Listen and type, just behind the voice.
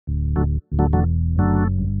Hello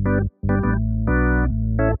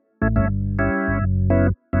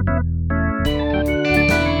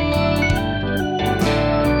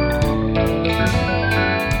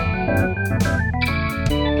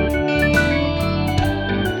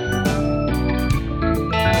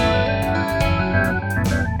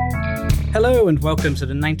and welcome to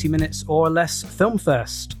the 90 Minutes or Less Film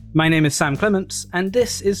Fest. My name is Sam Clements, and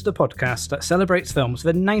this is the podcast that celebrates films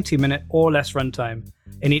with a 90-minute or less runtime.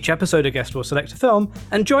 In each episode, a guest will select a film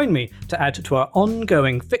and join me to add to our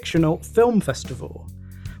ongoing fictional film festival.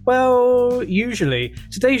 Well, usually,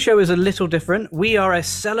 today's show is a little different. We are a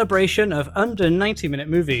celebration of under 90-minute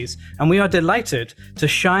movies, and we are delighted to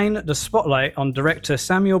shine the spotlight on director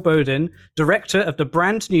Samuel Bodin, director of the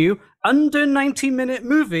brand new under 90-minute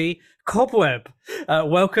movie, Cobweb.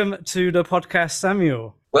 Welcome to the podcast,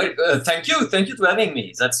 Samuel. Well, thank you. Thank you for having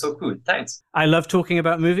me. That's so cool. Thanks. I love talking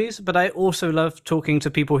about movies, but I also love talking to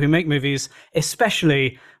people who make movies,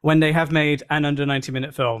 especially when they have made an under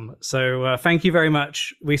 90-minute film. So thank you very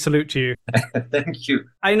much. We salute you. Thank you.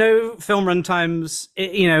 I know film runtimes,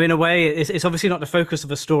 in a way, it's obviously not the focus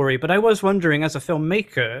of a story, but I was wondering, as a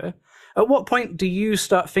filmmaker, at what point do you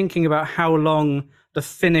start thinking about how long the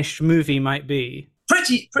finished movie might be?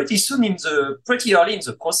 Pretty soon pretty early in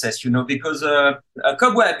the process, because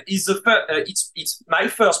Cobweb is it's my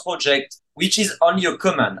first project, which is only a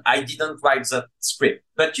command. I didn't write the script,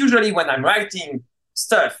 but usually when I'm writing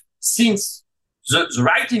stuff, since the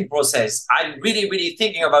writing process, I'm really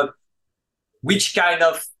thinking about which kind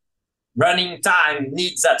of running time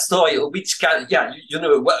needs that story, or which kind,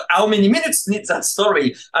 how many minutes needs that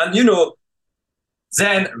story, and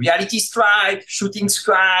then reality strike, shooting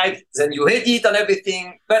strike, then you edit and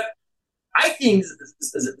everything. But I think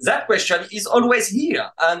that question is always here.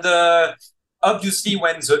 And obviously,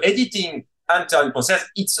 when the editing enters in process,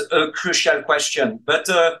 it's a crucial question. But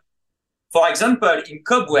for example, in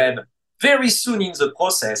Cobweb, very soon in the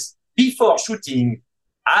process, before shooting,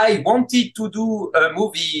 I wanted to do a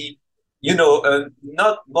movie,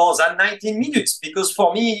 not more than 19 minutes, because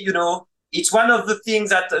for me, it's one of the things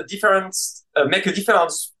that make a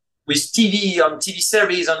difference with TV on TV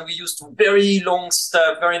series, and we used to very long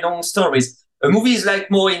stuff, very long stories. A movie is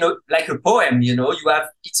like more, like a poem.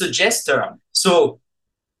 It's a gesture. So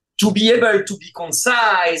to be able to be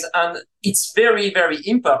concise, and it's very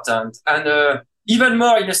important, and even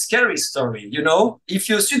more in a scary story. If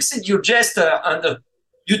you succeed your gesture, and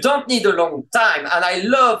you don't need a long time. And I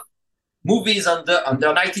love movies under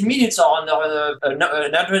 19 minutes or under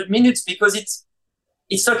 100 minutes, because it's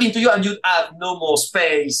talking to you and you have no more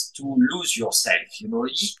space to lose yourself,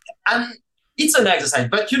 and it's an exercise.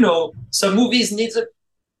 But, some movies need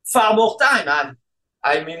far more time. And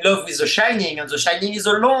I'm in love with The Shining, and The Shining is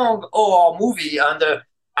a long horror movie, and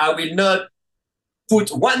I will not put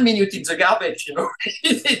 1 minute in the garbage,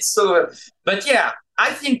 It's so, but yeah,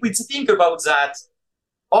 I think we think about that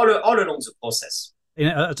all along the process.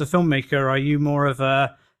 As a filmmaker, are you more of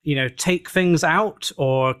a, take things out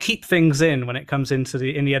or keep things in when it comes into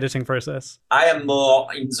in the editing process? I am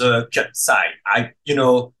more in the cut side.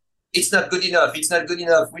 It's not good enough. It's not good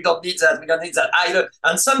enough. We don't need that. We don't need that.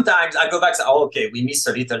 And sometimes I go back and say, okay, we missed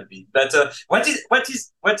a little bit. But what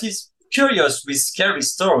is curious with scary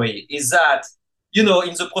story is that, in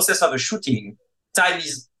the process of a shooting, time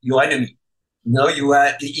is your enemy.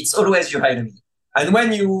 It's always your enemy. And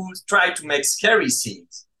when you try to make scary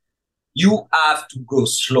scenes, you have to go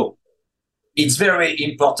slow. It's very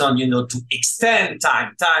important, to extend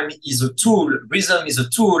time. Time is a tool. Rhythm is a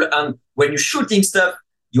tool. And when you're shooting stuff,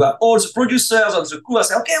 you have all the producers and the crew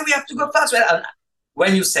say, okay, we have to go fast. And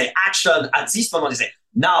when you say action, at this moment, they say,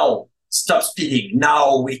 now stop speeding.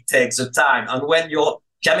 Now we take the time. And when your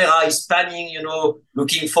camera is panning,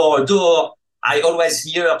 looking for a door, I always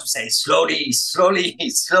hear to say, slowly.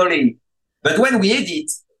 But when we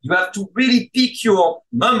edit, you have to really pick your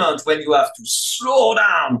moment when you have to slow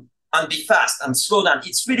down and be fast and slow down.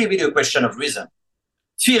 It's really a question of rhythm.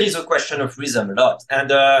 Fear is a question of rhythm a lot. And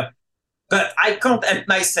but I can't help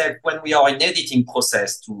myself when we are in editing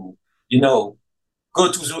process to,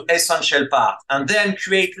 go to the essential part and then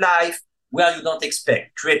create life where you don't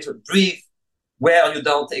expect, create a brief where you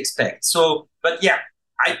don't expect. So, but yeah,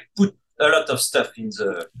 I put a lot of stuff in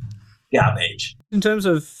the garbage. In terms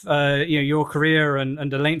of your career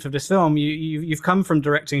and the length of this film, you've come from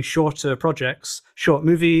directing shorter projects, short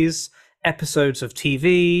movies, episodes of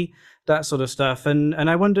TV, that sort of stuff. And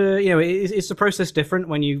I wonder, is the process different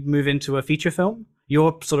when you move into a feature film?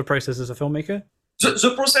 Your sort of process as a filmmaker?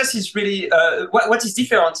 The process is really what is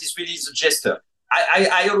different is really the gesture.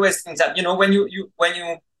 I always think that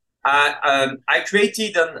when I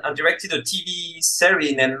created and directed a TV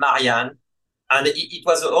series named Marianne. and it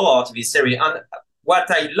was a horror TV series. And what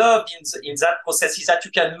I loved in that process is that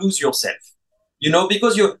you can lose yourself,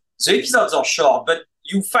 because the episodes are short, but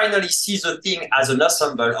you finally see the thing as an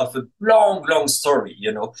ensemble of a long, long story.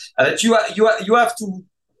 You have to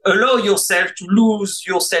allow yourself to lose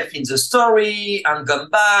yourself in the story and come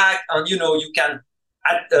back, and you can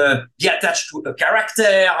be attached to a character,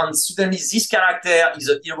 and suddenly this character is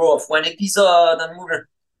a hero of one episode and movie.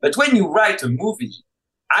 But when you write a movie,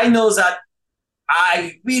 I know that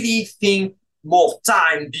I really think more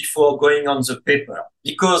time before going on the paper,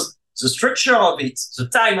 because the structure of it, the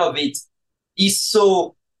time of it, is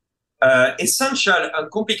so essential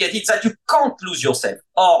and complicated that you can't lose yourself.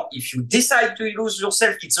 Or if you decide to lose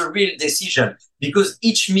yourself, it's a real decision, because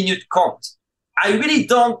each minute counts. I really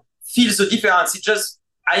don't feel the difference. It's just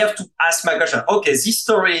I have to ask my question. Okay, this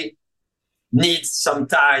story needs some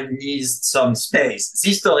time, needs some space.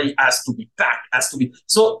 This story has to be packed, has to be.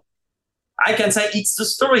 So I can say it's the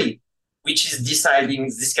story which is deciding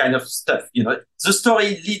this kind of stuff. The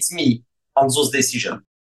story leads me on those decisions.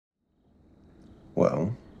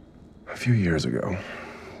 Well, a few years ago,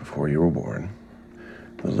 before you were born,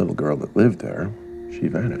 the little girl that lived there, she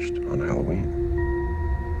vanished on Halloween.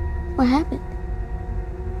 What happened?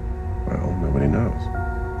 Well, nobody knows.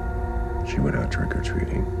 She went out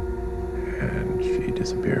trick-or-treating, and she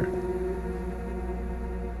disappeared.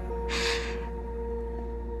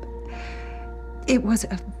 It was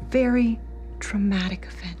a very traumatic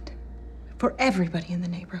event for everybody in the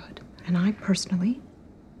neighborhood, and I personally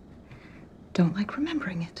don't like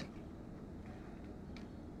remembering it.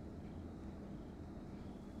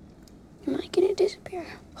 Am I gonna disappear?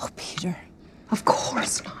 Oh, Peter. Of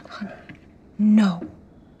course not, honey. No.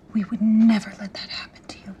 We would never let that happen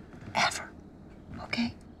to you. Ever.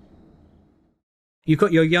 Okay? You've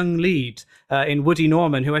got your young lead in Woody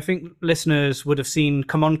Norman, who I think listeners would have seen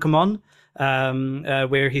Come On, Come On,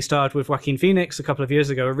 where he starred with Joaquin Phoenix a couple of years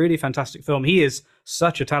ago. A really fantastic film. He is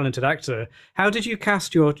such a talented actor. How did you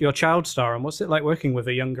cast your child star, and what's it like working with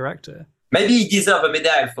a younger actor? Maybe he deserves a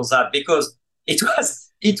medal for that, because it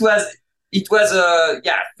was 2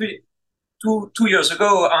 years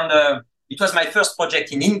ago, and it was my first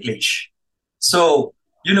project in English. So,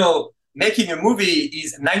 making a movie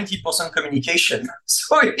is 90% communication.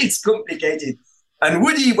 So it's complicated. And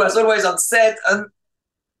Woody was always on set, and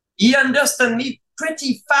he understood me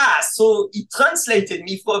pretty fast. So he translated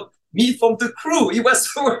me from the crew. He was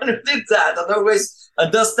the one who did that and always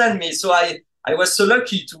understand me. So I was so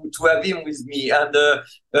lucky to have him with me. And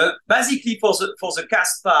basically for the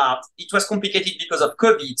cast part, it was complicated because of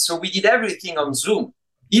COVID. So we did everything on Zoom.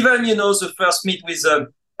 Even, the first meet with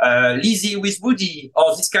Lizzie with Woody,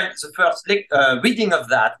 or the first reading of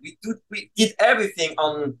that, we did everything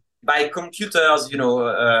by computers,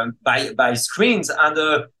 by screens.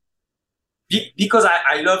 And because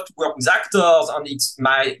I love to work with actors, and it's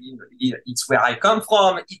where I come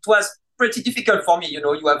from, it was pretty difficult for me.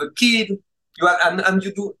 You have a kid, and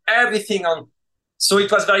you do everything on. So it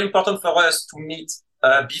was very important for us to meet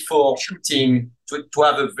before shooting, to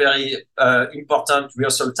have a very important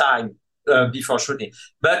rehearsal time before shooting.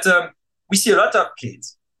 But we see a lot of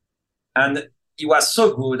kids, and he was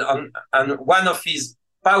so good. And one of his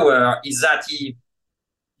power is that he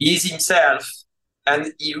is himself,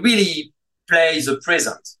 and he really plays the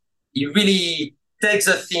present. He really takes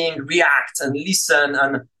a thing, reacts, and listen.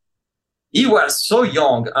 And he was so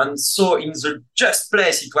young and so in the just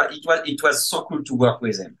place. It was so cool to work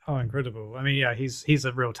with him. Oh, incredible! I mean, yeah, he's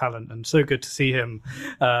a real talent, and so good to see him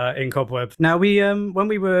in Cobweb. Now, we when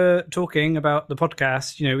we were talking about the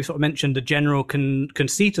podcast, we sort of mentioned the general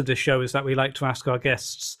conceit of this show is that we like to ask our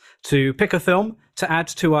guests to pick a film to add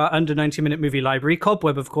to our under 90-minute movie library.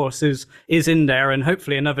 Cobweb, of course, is in there, and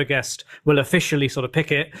hopefully another guest will officially sort of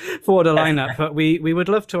pick it for the lineup. But we would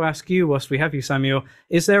love to ask you, whilst we have you, Samuel,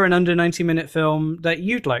 is there an under 90-minute film that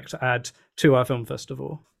you'd like to add to our film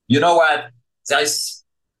festival? You know what? There's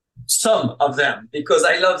some of them, because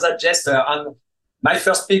I love that gesture. And my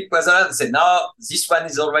first pick was I said, no, this one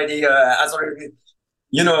is already has already.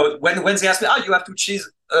 When they asked me, you have to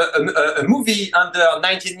choose a movie under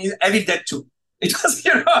 19 minutes, Evil Dead 2. It was,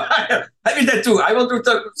 Evil Dead 2. I want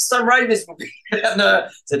to summarize this movie. And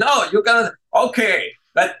said, no, you cannot. Okay.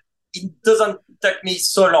 But it doesn't take me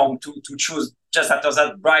so long to choose just after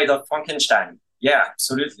that Bride of Frankenstein. Yeah,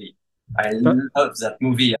 absolutely. I love that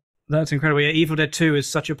movie. That's incredible. Yeah, Evil Dead 2 is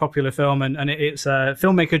such a popular film, and it's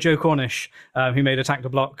filmmaker Joe Cornish, who made Attack the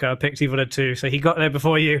Block, picked Evil Dead 2, so he got there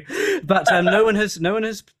before you. But no one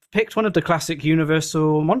has picked one of the classic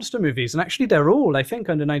Universal monster movies, and actually they're all, I think,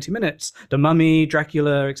 under 90 minutes. The Mummy,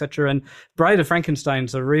 Dracula, etc. And Bride of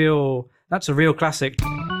Frankenstein's a real classic.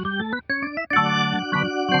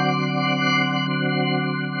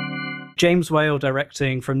 James Whale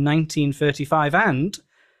directing from 1935 and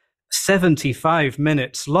 75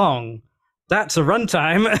 minutes long. That's a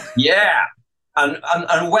runtime. Yeah. And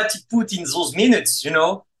what he put in those minutes,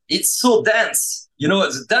 it's so dense.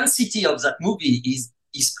 The density of that movie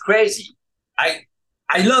is crazy. I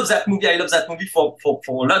love that movie. I love that movie for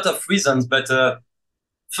a lot of reasons. But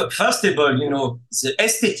first of all, the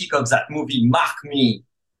aesthetic of that movie marked me,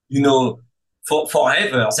 for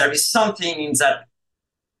forever. There is something in that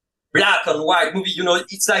black and white movie.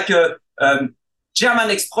 It's like a German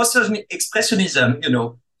expressionism,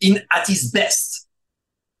 at its best.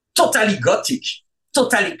 Totally gothic,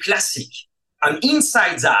 totally classic. And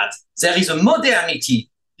inside that, there is a modernity.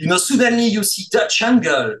 Suddenly you see Dutch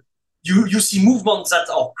angle. You see movements that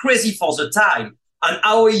are crazy for the time, and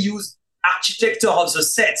how he used architecture of the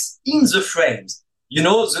sets in the frames.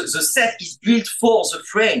 The set is built for the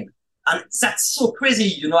frame. And that's so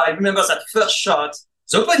crazy. I remember that first shot,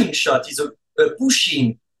 the opening shot is a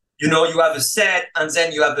pushing. You have a set, and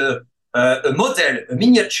then you have a model, a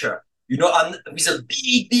miniature, and with a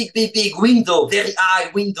big window, very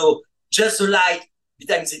high window, just the light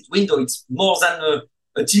behind that window. It's more than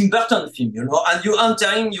a Tim Burton film, and you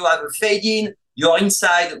enter in, you have a fade in, you're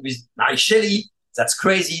inside with Mary Shelley. That's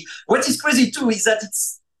crazy. What is crazy too is that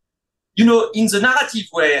it's, in the narrative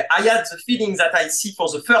way, I had the feeling that I see for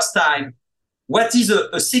the first time what is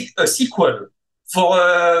a sequel for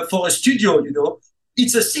a studio,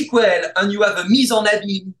 It's a sequel, and you have a mise en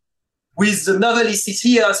abîme with the novelist is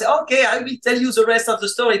here. I say, okay, I will tell you the rest of the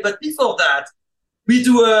story. But before that, we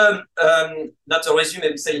do not a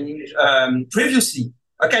resume, we say in English, previously,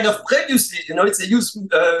 a kind of previously, it's a use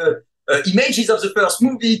images of the first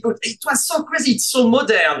movie. But it was so crazy, it's so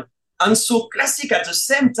modern and so classic at the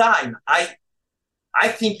same time. I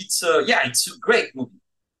think it's a great movie.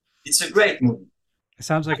 It's a great movie. It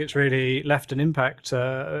sounds like it's really left an impact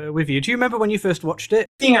with you. Do you remember when you first watched it?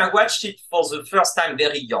 I think I watched it for the first time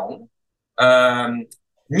very young,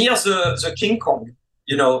 near the King Kong,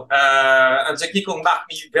 and the King Kong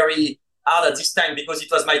marked me very hard at this time because it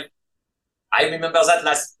was I remember that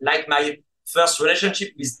like my first relationship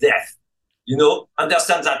with death,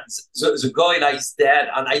 understand that the gorilla is dead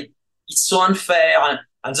and it's so unfair.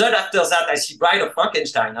 And then after that, I see Bride of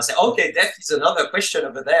Frankenstein. I say, okay, death is another question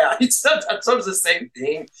over there. It's not at all the same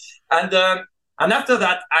thing. And after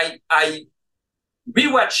that, I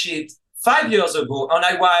rewatched it 5 years ago, and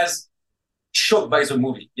I was shocked by the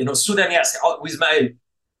movie. Suddenly I say, with my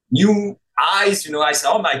new eyes, I say,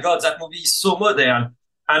 oh my God, that movie is so modern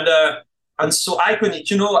and so iconic.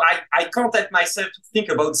 I can't help myself to think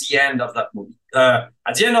about the end of that movie.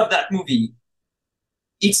 At the end of that movie,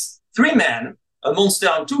 it's 3 men, a monster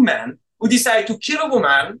and 2 men, who decide to kill a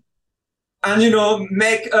woman and,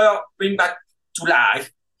 make her bring back to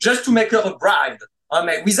life just to make her a bride,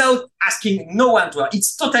 without asking no one to her.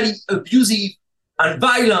 It's totally abusive and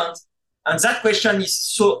violent. And that question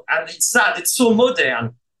is and it's sad, it's so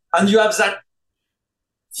modern. And you have that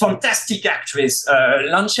fantastic actress,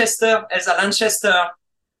 Elsa Lanchester.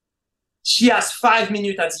 She has 5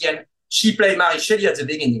 minutes at the end. She played Mary Shelley at the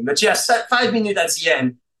beginning, but she has 5 minutes at the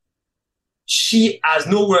end. She has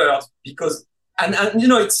no words because, and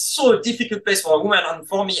it's so a difficult place for a woman and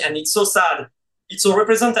for me, and it's so sad. It's so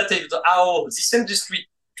representative of how this industry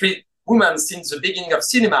treats women since the beginning of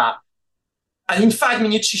cinema. And in 5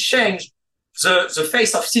 minutes, she changed the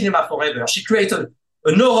face of cinema forever. She created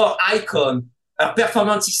an horror icon. Her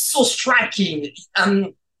performance is so striking,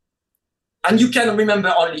 and you can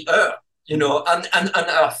remember only her, and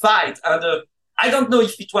her fight. And I don't know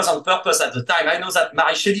if it was on purpose at the time. I know that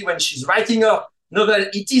Mary Shelley, when she's writing her novel,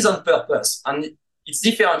 it is on purpose, and it's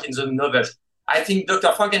different in the novel. I think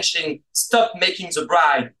Dr. Frankenstein stopped making The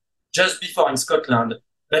Bride just before in Scotland.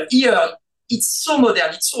 But here, it's so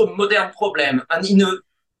modern. It's so a modern problem. And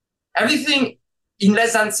everything in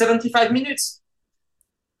less than 75 minutes.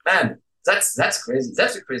 Man, that's crazy.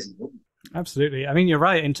 That's a crazy movie. Absolutely. I mean, you're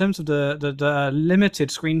right. In terms of the limited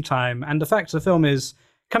screen time and the fact the film is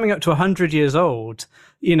coming up to 100 years old,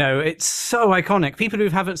 it's so iconic. People who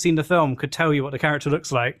haven't seen the film could tell you what the character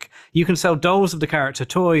looks like. You can sell dolls of the character,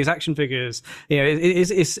 toys, action figures.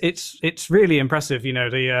 It's really impressive.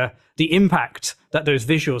 The impact that those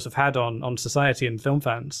visuals have had on society and film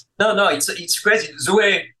fans. No, it's crazy the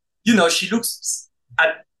way she looks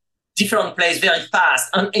at different places very fast,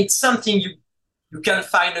 and it's something you can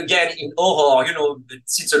find again in horror.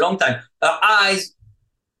 Since a long time, her eyes.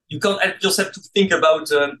 You can't help yourself to think about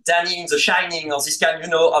Danny in The Shining or this kind,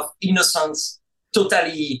 of innocence,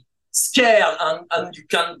 totally scared and you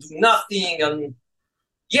can do nothing. And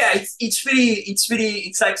yeah,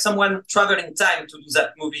 it's like someone traveled in time to do that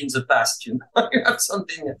movie in the past. You have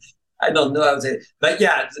something I don't know how they, but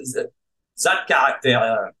yeah, that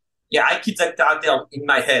character, I keep that character in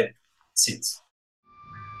my head since.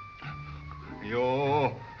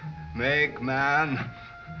 You make man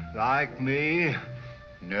like me?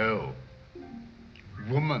 No.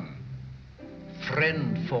 Woman.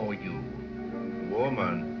 Friend for you.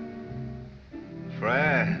 Woman.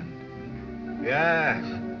 Friend. Yes.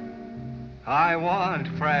 I want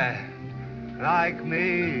friend like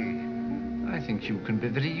me. I think you can be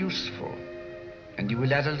very useful. And you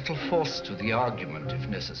will add a little force to the argument if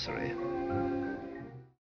necessary.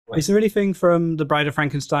 Is there anything from The Bride of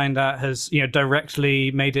Frankenstein that has,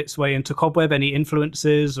 directly made its way into Cobweb? Any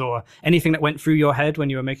influences or anything that went through your head when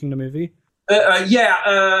you were making the movie?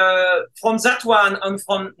 From that one and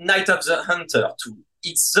from Night of the Hunter too.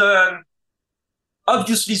 It's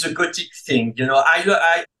obviously the gothic thing.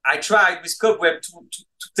 I tried with Cobweb to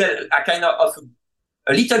tell a kind of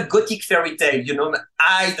a little gothic fairy tale,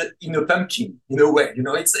 hide in a pumpkin in a way.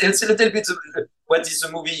 It's a little bit what is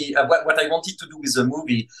the movie, what I wanted to do with the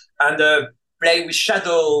movie, and play with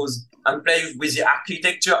shadows and play with the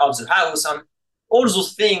architecture of the house and all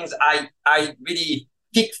those things. I really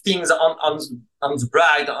pick things on the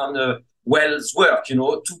bride, on Wells' work,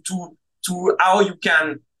 to how you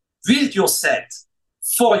can build your set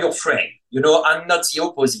for your frame, and not the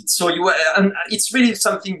opposite. So and it's really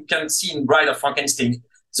something you can see in Bride of Frankenstein.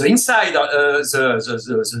 The inside,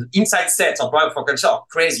 the inside sets of Bride of Frankenstein are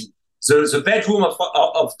crazy. The bedroom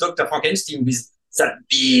of Dr. Frankenstein with that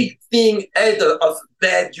big thing, head of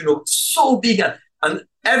bed, so big, and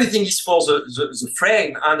everything is for the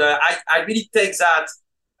frame. And I really take that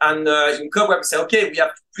and in Cobweb say, okay, we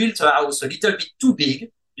have built a house a little bit too big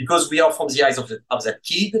because we are from the eyes of that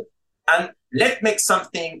kid, and let's make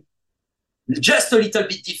something just a little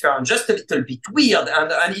bit different, just a little bit weird,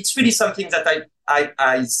 and it's really something that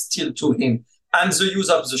I still to him. And the use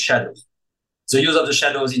of the shadows. The use of the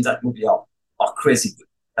shadows in that movie are crazy good.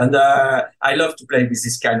 And I love to play with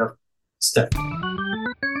this kind of stuff.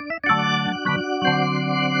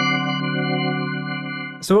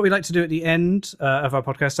 So what we like to do at the end of our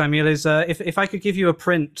podcast, Samuel, is if I could give you a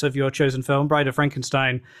print of your chosen film, Bride of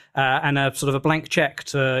Frankenstein, and a sort of a blank check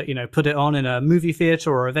to, put it on in a movie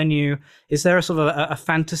theater or a venue, is there a sort of a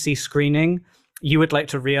fantasy screening you would like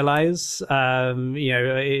to realize,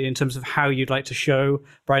 in terms of how you'd like to show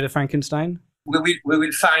Bride of Frankenstein? We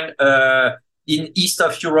will find in east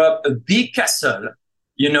of Europe a big castle,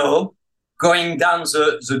 going down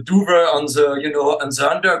the Dover on the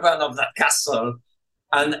underground of that castle,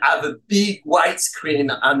 and have a big white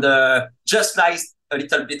screen and just light a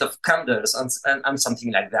little bit of candles and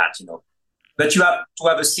something like that, But you have to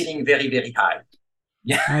have a ceiling very, very high.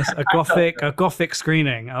 Yeah, nice. A gothic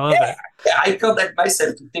screening. I love it. Yeah, I can't let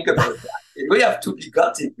myself to think about that. We have to be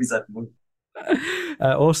gothic with that movie.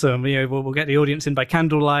 Awesome. We'll get the audience in by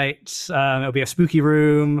candlelight. It'll be a spooky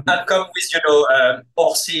room. And come with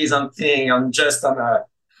horses and thing, and just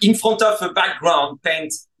in front of a background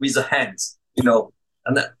paint with the hands,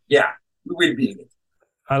 and we will be in it.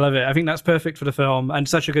 I love it. I think that's perfect for the film and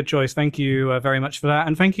such a good choice. Thank you very much for that.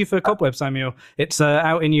 And thank you for Cobweb, Samuel. It's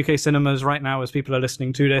out in UK cinemas right now as people are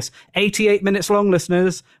listening to this. 88 minutes long,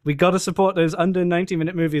 listeners. We got to support those under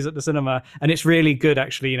 90-minute movies at the cinema. And it's really good,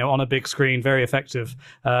 actually, on a big screen. Very effective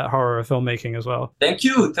horror filmmaking as well. Thank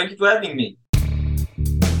you. Thank you for having me.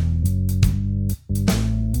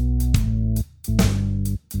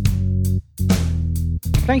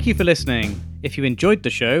 Thank you for listening. If you enjoyed the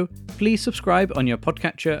show, please subscribe on your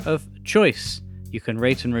podcatcher of choice. You can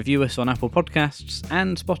rate and review us on Apple Podcasts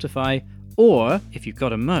and Spotify, or, if you've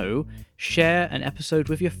got a mo, share an episode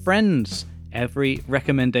with your friends. Every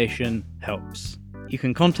recommendation helps. You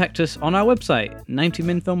can contact us on our website,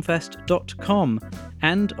 90minfilmfest.com,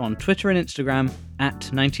 and on Twitter and Instagram at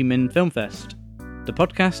 90minfilmfest. The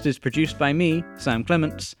podcast is produced by me, Sam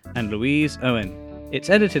Clements, and Louise Owen. It's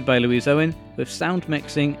edited by Louise Owen, with sound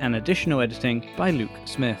mixing and additional editing by Luke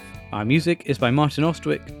Smith. Our music is by Martin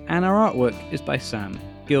Ostwick, and our artwork is by Sam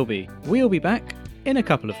Gilby. We'll be back in a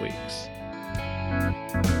couple of weeks.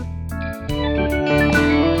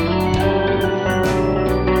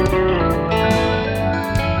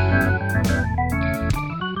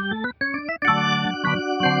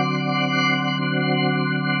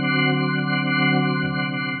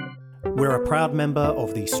 We're a proud member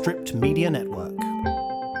of the Stripped Media Network.